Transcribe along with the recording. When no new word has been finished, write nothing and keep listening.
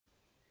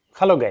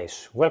Hello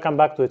guys, welcome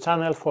back to the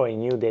channel for a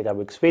new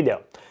Databricks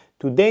video.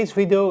 Today's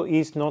video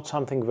is not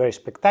something very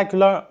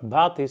spectacular,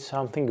 but it's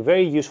something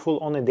very useful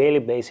on a daily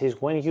basis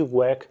when you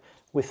work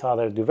with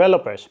other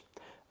developers.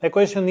 The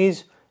question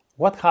is,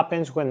 what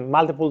happens when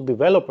multiple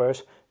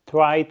developers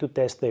try to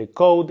test their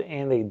code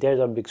and their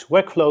Databricks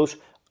workflows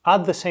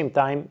at the same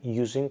time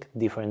using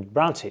different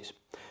branches?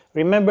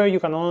 Remember, you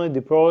can only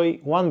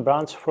deploy one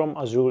branch from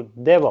Azure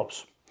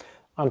DevOps.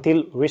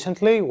 Until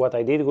recently, what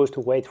I did was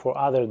to wait for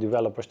other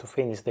developers to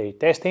finish their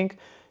testing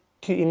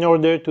in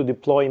order to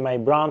deploy my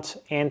branch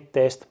and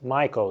test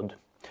my code.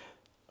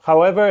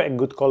 However, a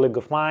good colleague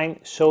of mine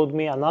showed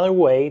me another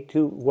way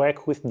to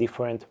work with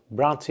different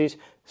branches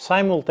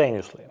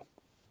simultaneously.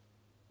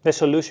 The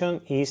solution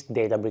is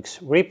Databricks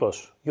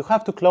Repos. You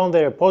have to clone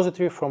the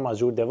repository from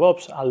Azure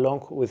DevOps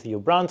along with your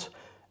branch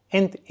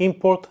and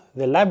import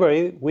the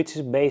library which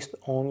is based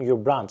on your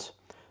branch.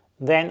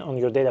 Then on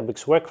your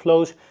Databricks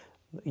workflows,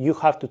 you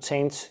have to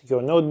change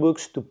your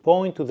notebooks to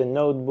point to the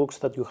notebooks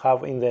that you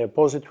have in the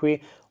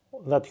repository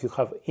that you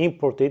have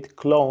imported,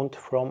 cloned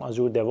from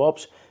Azure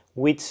DevOps,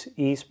 which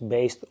is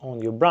based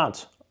on your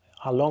branch,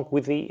 along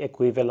with the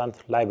equivalent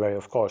library,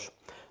 of course.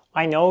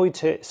 I know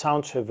it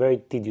sounds a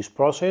very tedious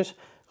process,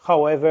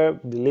 however,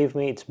 believe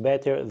me, it's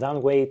better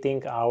than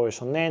waiting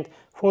hours on end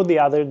for the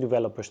other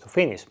developers to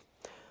finish.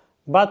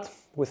 But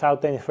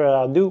without any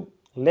further ado,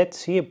 let's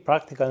see a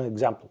practical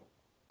example.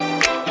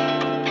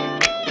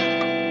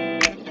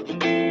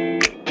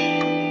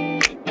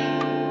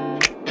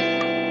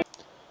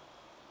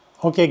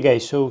 Okay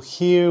guys, so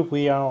here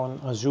we are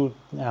on Azure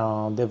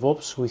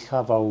DevOps. We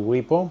have our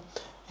repo,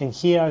 and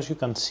here, as you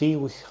can see,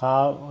 we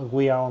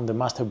are on the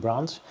master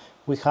branch.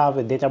 We have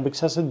a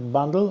Databricks asset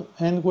bundle,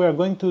 and we are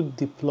going to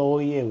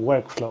deploy a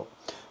workflow.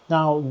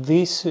 Now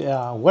this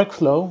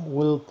workflow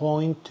will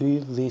point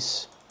to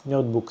this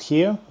notebook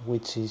here,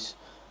 which is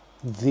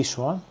this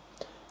one,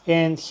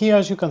 and here,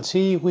 as you can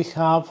see, we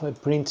have a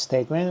print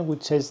statement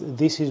which says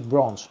this is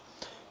bronze.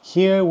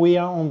 Here we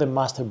are on the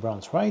master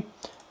branch, right?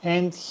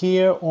 And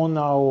here on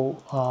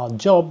our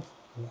job,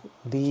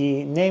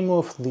 the name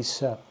of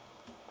this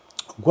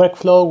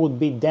workflow would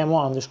be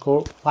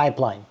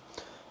demo_pipeline.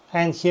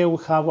 And here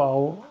we have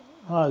our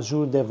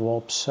Azure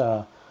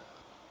DevOps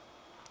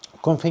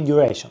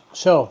configuration.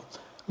 So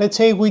let's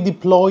say we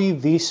deploy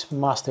this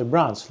master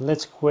branch.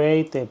 Let's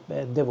create a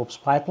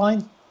DevOps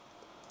pipeline.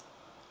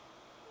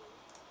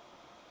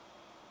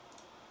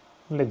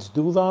 Let's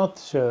do that.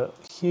 So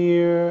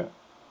here,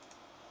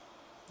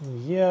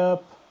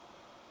 yep.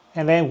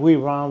 And then we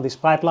run this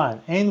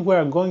pipeline, and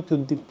we're going to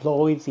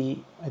deploy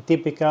a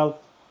typical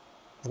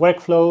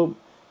workflow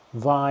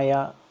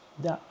via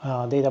the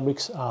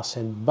Databricks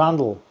asset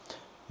bundle.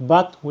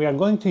 But we are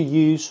going to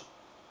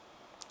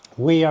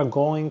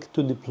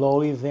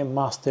deploy the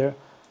master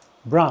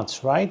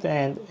branch, right?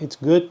 And it's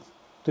good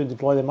to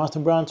deploy the master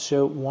branch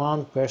so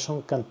one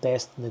person can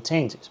test the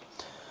changes.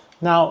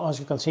 Now, as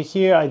you can see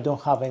here, I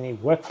don't have any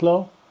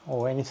workflow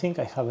or anything.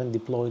 I haven't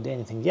deployed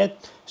anything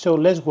yet, so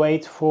let's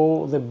wait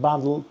for the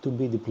bundle to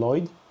be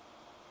deployed.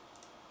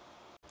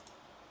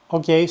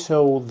 Okay,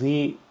 so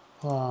the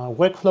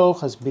workflow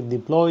has been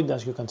deployed.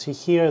 As you can see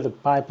here, the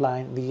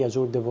pipeline, the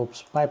Azure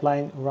DevOps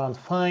pipeline ran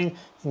fine,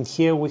 and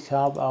here we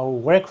have our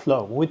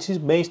workflow, which is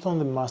based on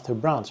the master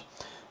branch.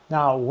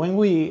 Now, when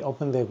we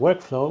open the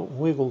workflow,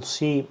 we will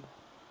see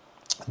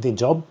the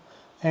job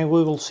and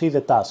we will see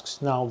the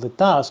tasks. Now, the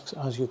tasks,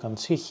 as you can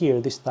see here,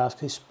 this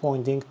task is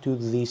pointing to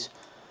this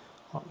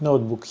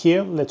notebook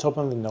here. Let's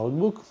open the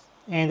notebook,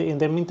 and in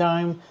the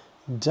meantime,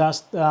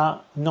 just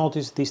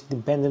notice these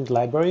dependent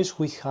libraries.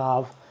 We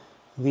have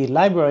the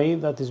library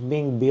that is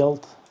being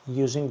built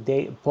using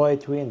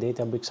Poetry and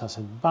Databricks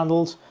asset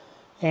bundles,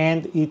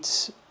 and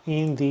it's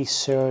in the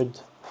shared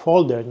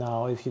folder.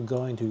 Now, if you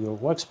go into your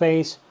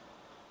workspace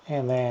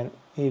and then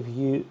if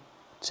you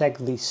check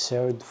the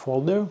shared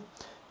folder,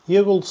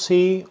 you will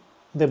see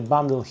the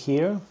bundle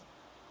here.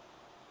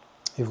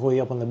 If we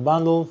open the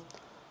bundle,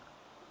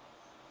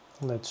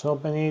 let's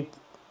open it,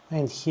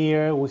 and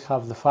here we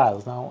have the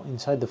files. Now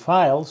inside the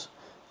files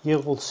you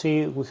will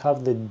see we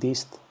have the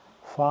dist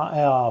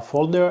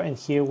folder, and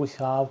here we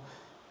have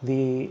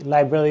the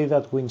library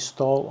that we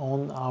install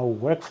on our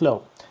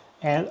workflow.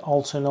 And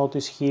also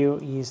notice here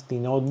is the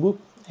notebook,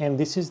 and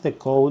this is the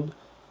code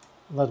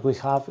that we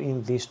have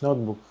in this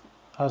notebook.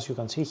 As you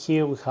can see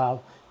here, we have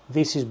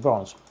this is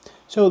bronze.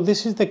 So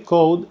this is the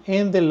code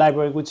and the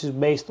library which is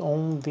based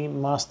on the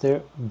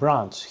master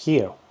branch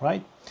here,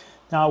 right?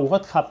 Now,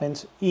 what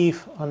happens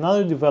if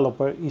another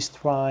developer is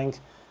trying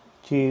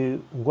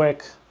to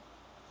work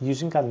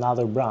using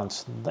another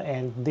branch?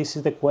 And this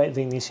is the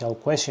initial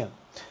question.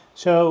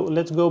 So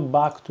let's go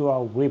back to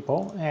our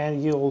repo,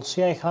 and you will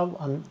see I have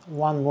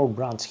one more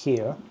branch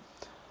here,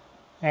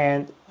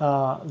 and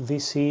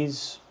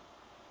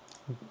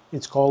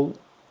it's called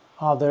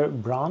other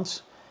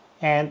branch.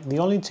 And the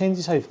only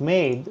changes I've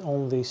made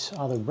on this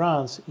other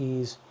branch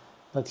is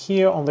that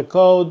here on the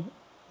code,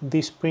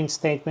 this print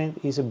statement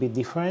is a bit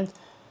different.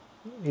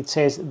 It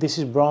says this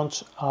is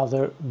bronze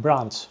other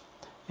branch,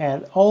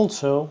 and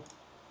also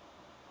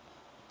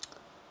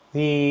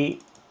the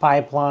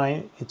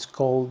pipeline, it's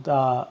called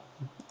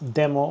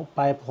demo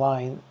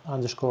pipeline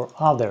underscore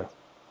other.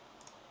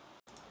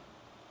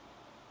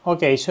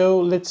 Okay, so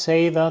let's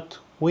say that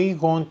we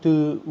want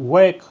to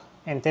work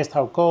and test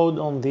our code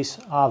on this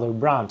other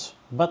branch,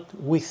 but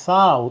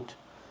without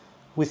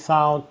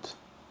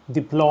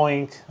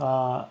deploying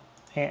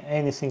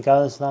anything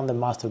else than the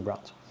master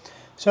branch.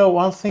 So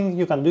one thing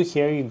you can do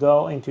here, you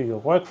go into your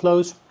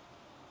workflows,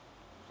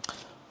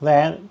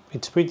 then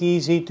it's pretty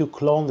easy to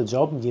clone the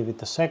job. Give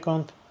it a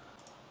second.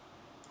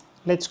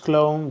 Let's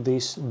clone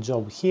this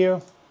job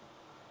here,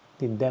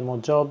 the demo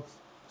job.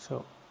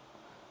 So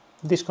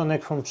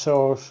disconnect from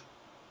source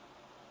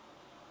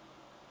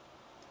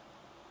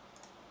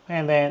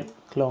and then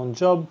clone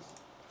job,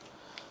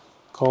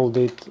 called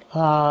it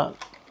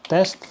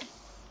test,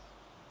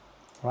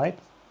 right?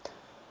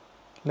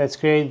 Let's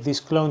create this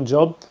clone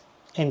job,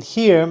 and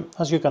here,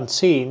 as you can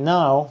see,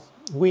 now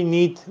we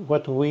need,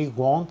 what we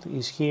want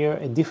is here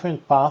a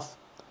different path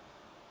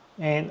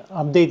and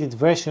updated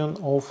version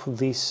of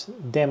this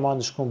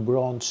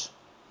demo_branch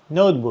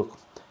notebook,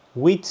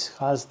 which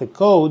has the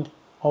code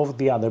of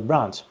the other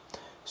branch.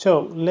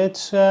 So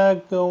let's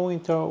go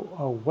into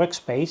our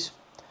workspace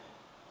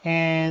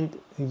and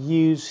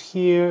use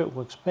here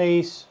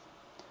workspace,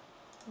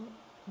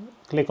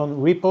 click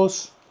on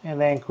repos and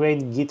then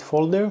create git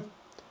folder.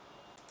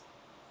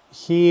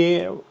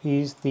 Here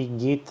is the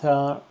git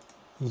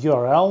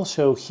URL.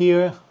 So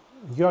here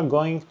you are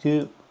going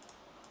to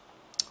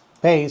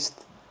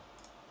paste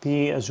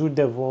the Azure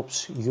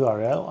DevOps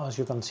URL. As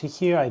you can see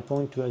here, I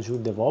point to Azure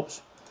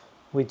DevOps,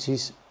 which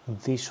is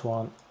this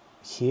one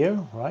here,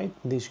 right?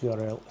 This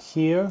URL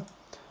here.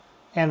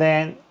 And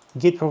then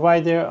git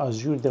provider,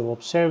 Azure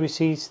DevOps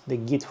services, the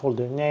git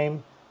folder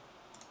name,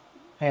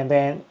 and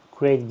then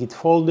create git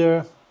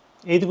folder.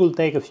 It will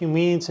take a few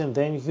minutes, and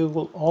then you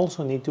will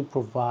also need to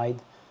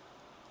provide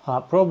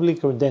probably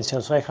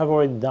credentials. I have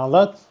already done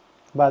that,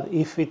 but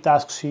if it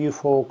asks you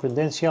for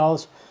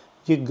credentials,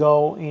 you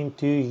go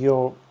into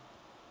your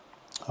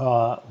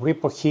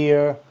repo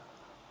here.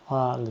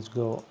 Let's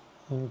go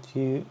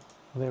into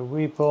the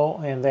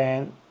repo and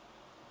then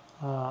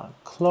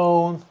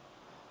clone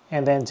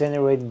and then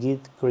generate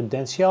git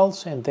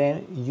credentials, and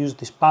then use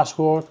this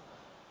password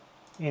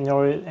in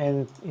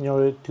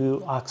order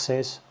to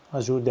access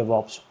Azure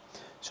DevOps.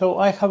 So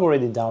I have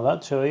already done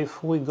that. So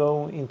if we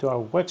go into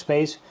our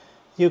workspace,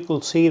 you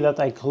could see that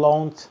I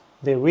cloned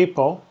the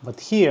repo, but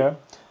here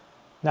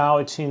now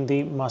it's in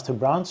the master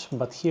branch,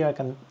 but here I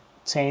can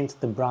change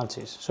the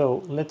branches.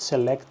 So let's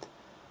select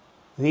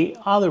the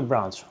other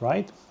branch,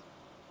 right?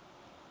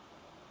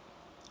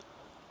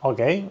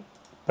 Okay,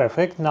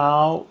 perfect.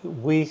 Now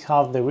we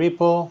have the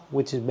repo,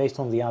 which is based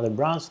on the other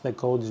branch. The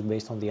code is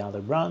based on the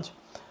other branch.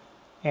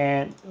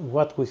 And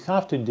what we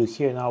have to do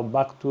here now,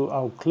 back to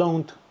our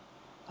cloned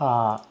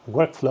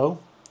workflow.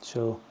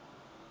 So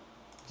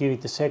give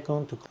it a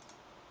second to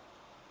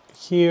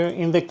here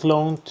in the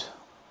cloned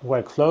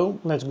workflow.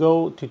 Let's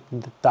go to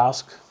the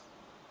task,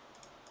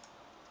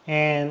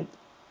 and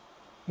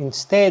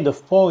instead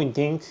of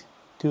pointing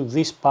to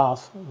this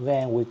path,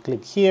 then we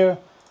click here,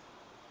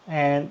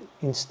 and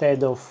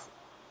instead of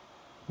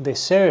the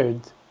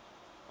shared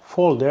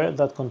folder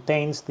that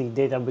contains the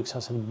Databricks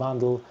Asset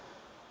Bundle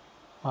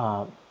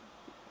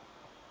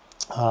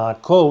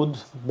code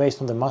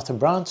based on the master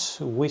branch,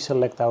 we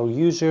select our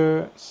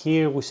user.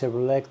 Here we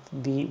select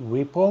the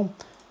repo,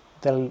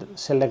 then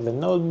select the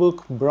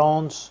notebook,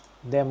 branch,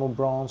 demo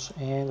branch,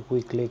 and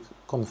we click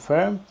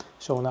confirm.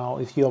 So now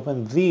if you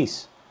open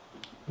this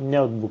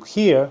notebook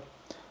here,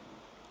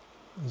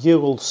 you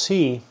will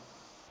see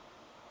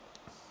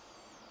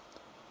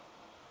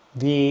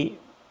the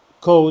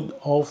code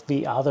of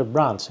the other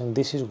branch, and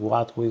this is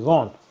what we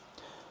want.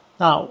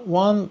 Now,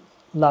 one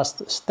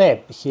last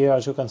step here,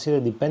 as you can see, the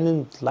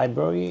dependent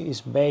library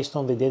is based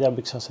on the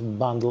Databricks Asset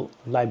Bundle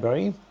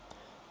library,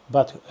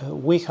 but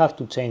we have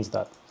to change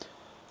that.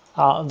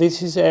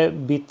 This is a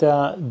bit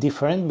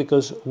different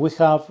because we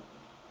have,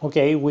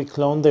 okay, we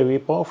cloned the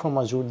repo from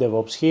Azure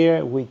DevOps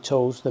here, we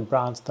chose the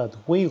branch that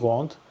we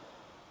want,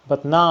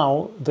 but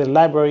now the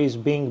library is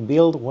being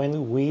built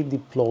when we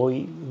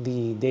deploy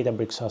the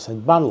Databricks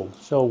Asset Bundle.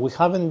 So we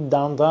haven't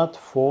done that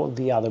for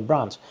the other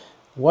branch.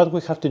 What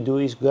we have to do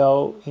is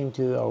go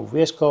into our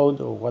VS Code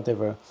or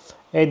whatever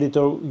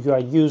editor you are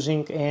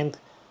using and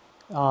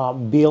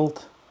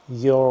build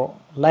your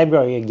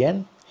library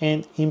again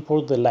and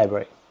import the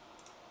library.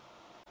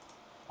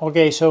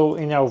 Okay, so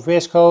in our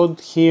VS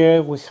Code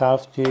here we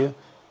have to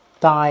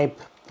type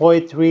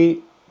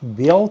poetry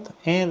build,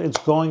 and it's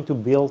going to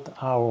build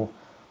our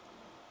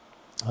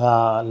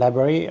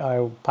library,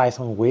 our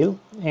Python wheel,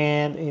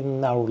 and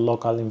in our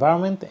local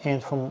environment,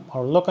 and from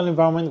our local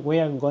environment we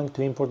are going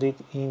to import it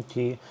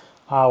into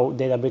our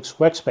Databricks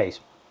workspace.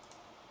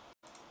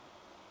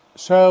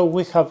 So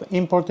we have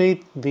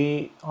imported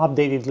the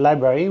updated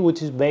library,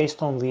 which is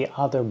based on the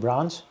other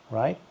branch,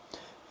 right?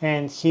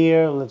 And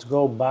here let's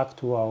go back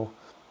to our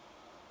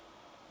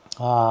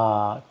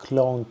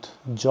cloned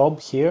job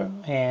here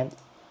and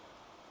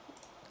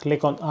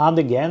click on add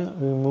again,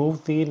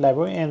 remove the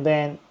library, and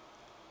then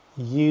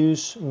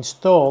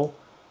install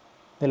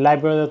the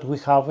library that we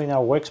have in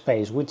our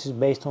workspace, which is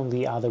based on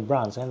the other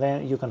branch, and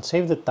then you can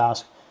save the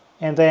task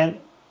and then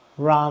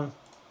run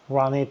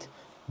it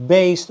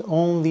based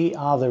on the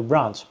other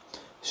branch.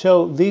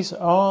 So these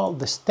are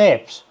the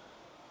steps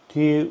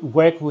to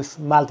work with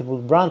multiple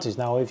branches.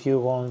 Now if you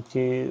want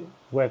to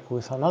work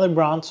with another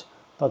branch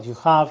that you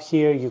have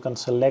here, you can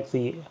select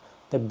the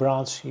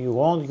branch you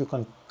want, you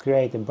can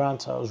create a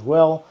branch as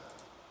well,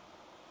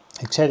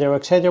 etc,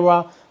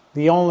 etc.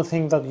 The only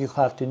thing that you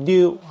have to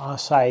do,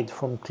 aside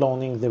from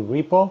cloning the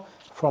repo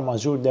from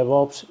Azure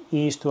DevOps,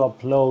 is to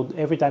upload,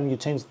 every time you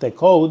change the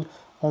code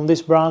on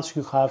this branch,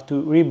 you have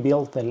to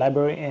rebuild the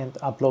library and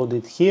upload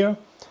it here.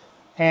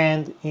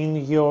 And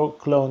in your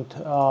cloned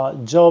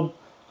job,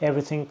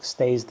 everything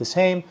stays the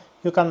same.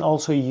 You can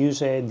also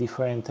use a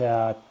different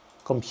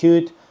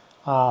compute,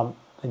 a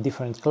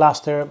different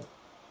cluster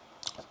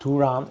to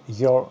run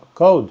your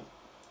code.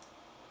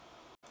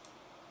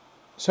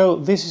 So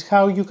this is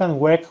how you can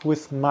work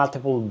with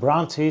multiple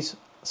branches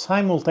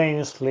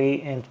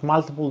simultaneously, and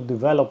multiple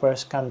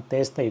developers can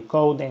test their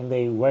code and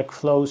their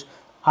workflows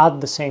at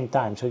the same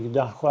time. So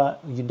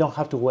you don't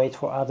have to wait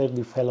for other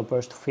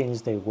developers to finish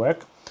their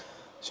work.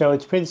 So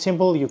it's pretty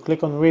simple. You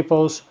click on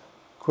repos,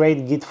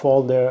 create Git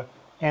folder,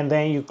 and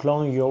then you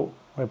clone your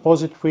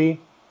repository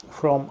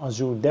from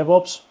Azure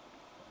DevOps,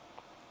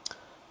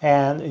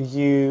 and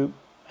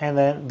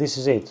then this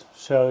is it.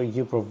 So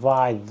you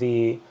provide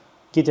the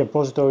Git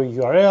repository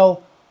URL,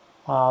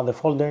 the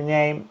folder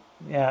name.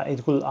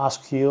 It will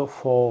ask you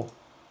for,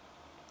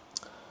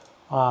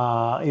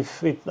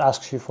 if it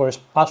asks you for a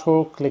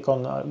password, click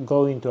on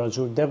go into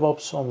Azure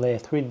DevOps, on the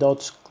 3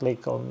 dots,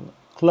 click on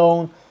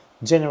clone,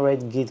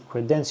 generate Git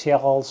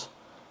credentials,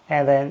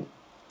 and then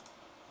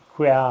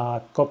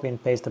copy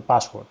and paste the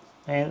password.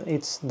 And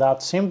it's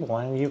that simple,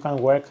 and you can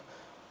work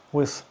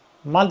with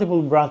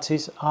multiple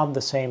branches at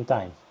the same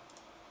time.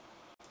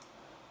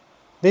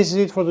 This is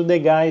it for today,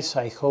 guys.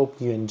 I hope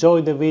you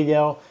enjoyed the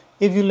video.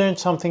 If you learned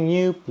something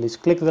new, please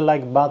click the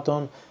like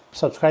button,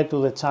 subscribe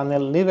to the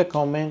channel, leave a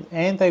comment,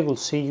 and I will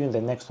see you in the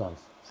next one.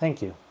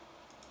 Thank you.